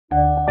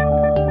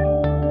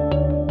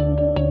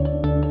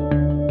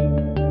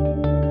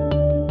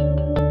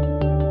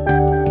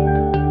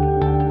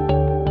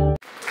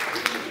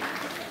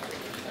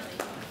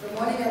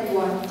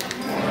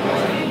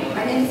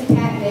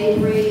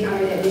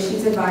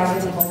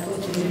supervisor at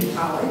Hostos Community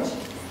College.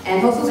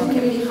 And Hostos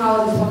Community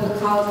College is one of the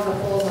colleges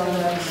that falls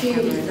under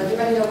CUNY. Does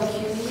everybody know what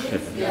CUNY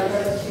is? Yeah,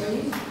 heard of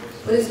CUNY?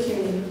 What is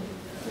CUNY?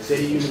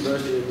 City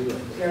University of New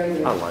York. Very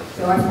good. I like it.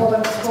 So I fall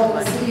under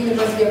the City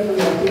University of New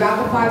York.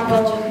 Throughout the 5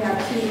 boroughs, we have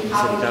CUNY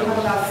colleges. We have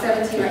about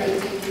 17 or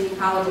 18 CUNY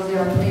colleges. There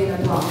are 3 in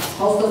the Bronx.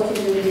 Hostos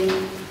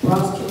Community,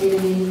 Bronx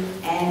Community,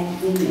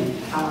 and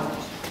Union College.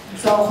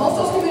 So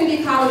Hostos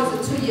Community College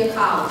is a 2-year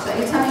college. So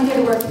anytime you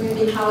hear the word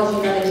community college,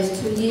 you know that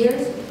it's 2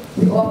 years.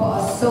 We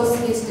offer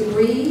associate's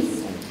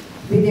degrees.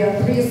 There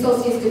are 3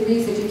 associate's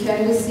degrees that you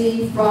can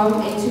receive from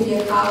a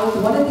 2-year college.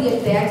 One of the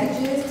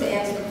advantages, to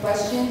answer the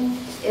question,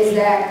 is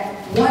that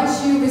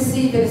once you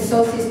receive an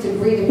associate's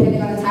degree,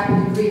 depending on the type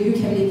of degree, you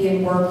can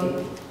begin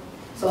working.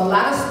 So a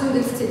lot of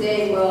students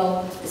today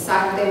will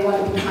decide that they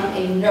want to become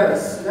a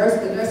nurse.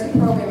 The nursing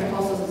program at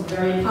Hostos is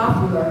very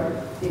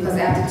popular because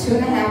after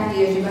 2.5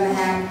 years, you're going to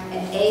have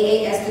an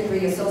AAS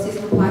degree, Associate's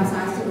in Applied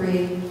Science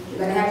degree. You're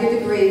going to have your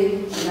degree,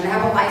 you're going to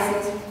have a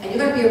license, and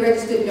you're going to be a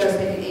registered nurse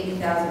making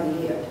 $80,000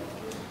 a year.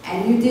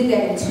 And you did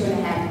that in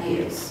 2.5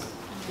 years.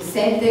 The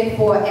same thing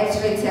for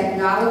X-ray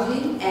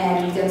technology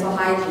and dental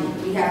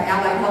hygiene. We have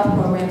allied health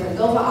programs, and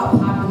those are our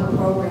popular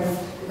programs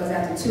because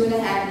after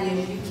 2.5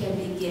 years, you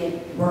can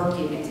begin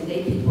working, and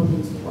today people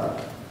need to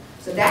work.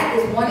 So that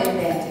is one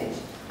advantage.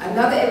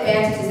 Another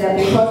advantage is that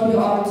because we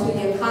are a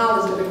 2-year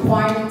college, the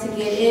requirement to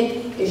get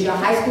in is your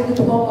high school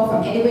diploma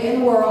from anywhere in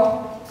the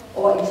world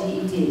or a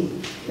GED.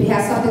 We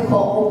have something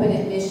called open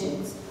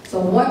admissions. So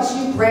once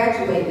you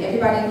graduate,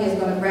 everybody in here is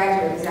going to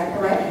graduate, is that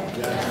correct?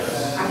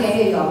 Yes. I can't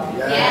hear y'all.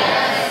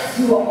 Yes.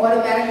 You are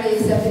automatically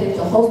accepted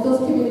into Hostos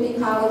Community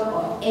College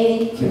or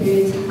any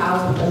community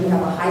college because you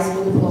have a high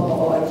school diploma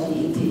or a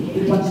GED.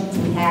 We want you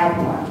to have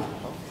one.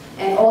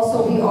 And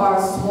also we are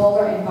a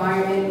smaller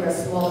environment, we're a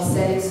smaller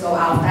setting, so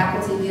our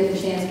faculty get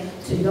a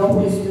chance to know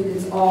who the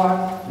students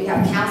are. We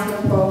have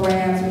counseling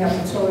programs, we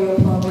have tutorial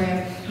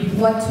programs. We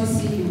want to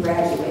see you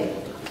graduate.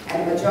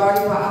 And the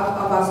majority of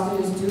our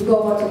students do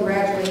go on to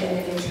graduate and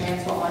then they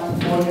transfer on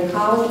to 4-year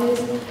colleges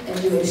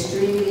and do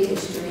extremely,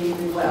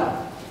 extremely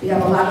well. We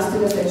have a lot of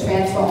students that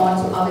transfer on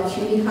to other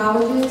CUNY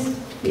colleges.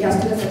 We have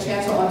students that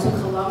transfer on to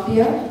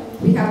Columbia.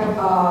 We have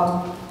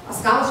a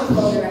scholarship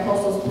program at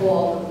Hostos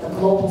called the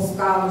Global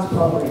Scholars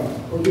Program,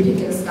 where you can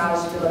get a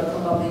scholarship to go to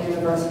Columbia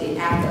University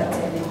after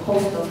attending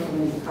Hostos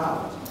Community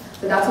College.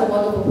 So that's a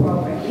wonderful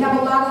program. We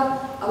have a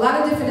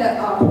lot of different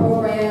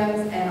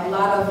programs and a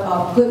lot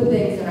of good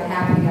things that are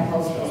happening at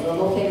Hostos. We're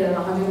located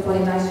on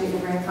 149th Street in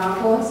Grand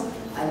Concourse.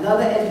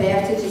 Another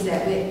advantage is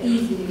that we're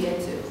easy to get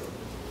to.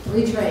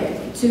 3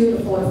 trains, 2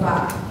 to 4 to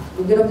 5.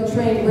 We get off the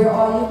train, where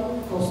are you?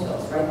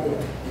 Hostos, right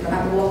there. You don't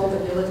have to walk to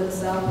the village of the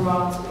South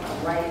Bronx,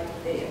 right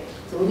there.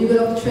 So when you get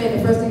off the train,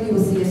 the first thing you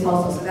will see is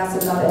Hostos, so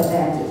that's another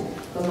advantage.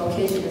 The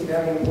location is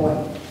very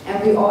important.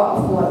 And we are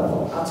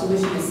affordable. Our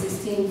tuition is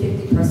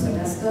 $16.50 per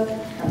semester,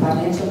 and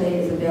financial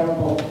aid is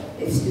available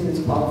if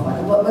students qualify.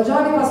 The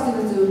majority of our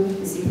students do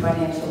receive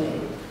financial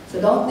aid.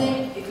 So don't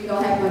think if you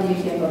don't have money,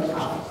 you can't go to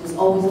college. There's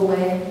always a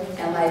way,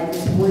 and like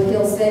Mr.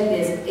 Woodhill said,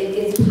 it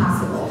is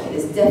possible. It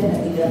is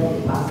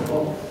definitely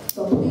possible.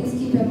 So please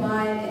keep in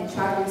mind and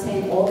try to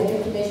retain all the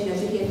information that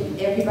you hear from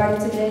everybody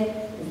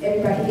today.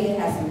 Everybody here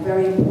has some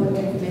very important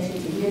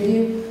information to give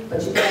you,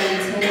 but you gotta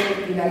retain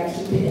it, you gotta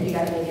keep it, and you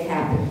gotta make it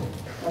happen.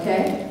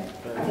 Okay?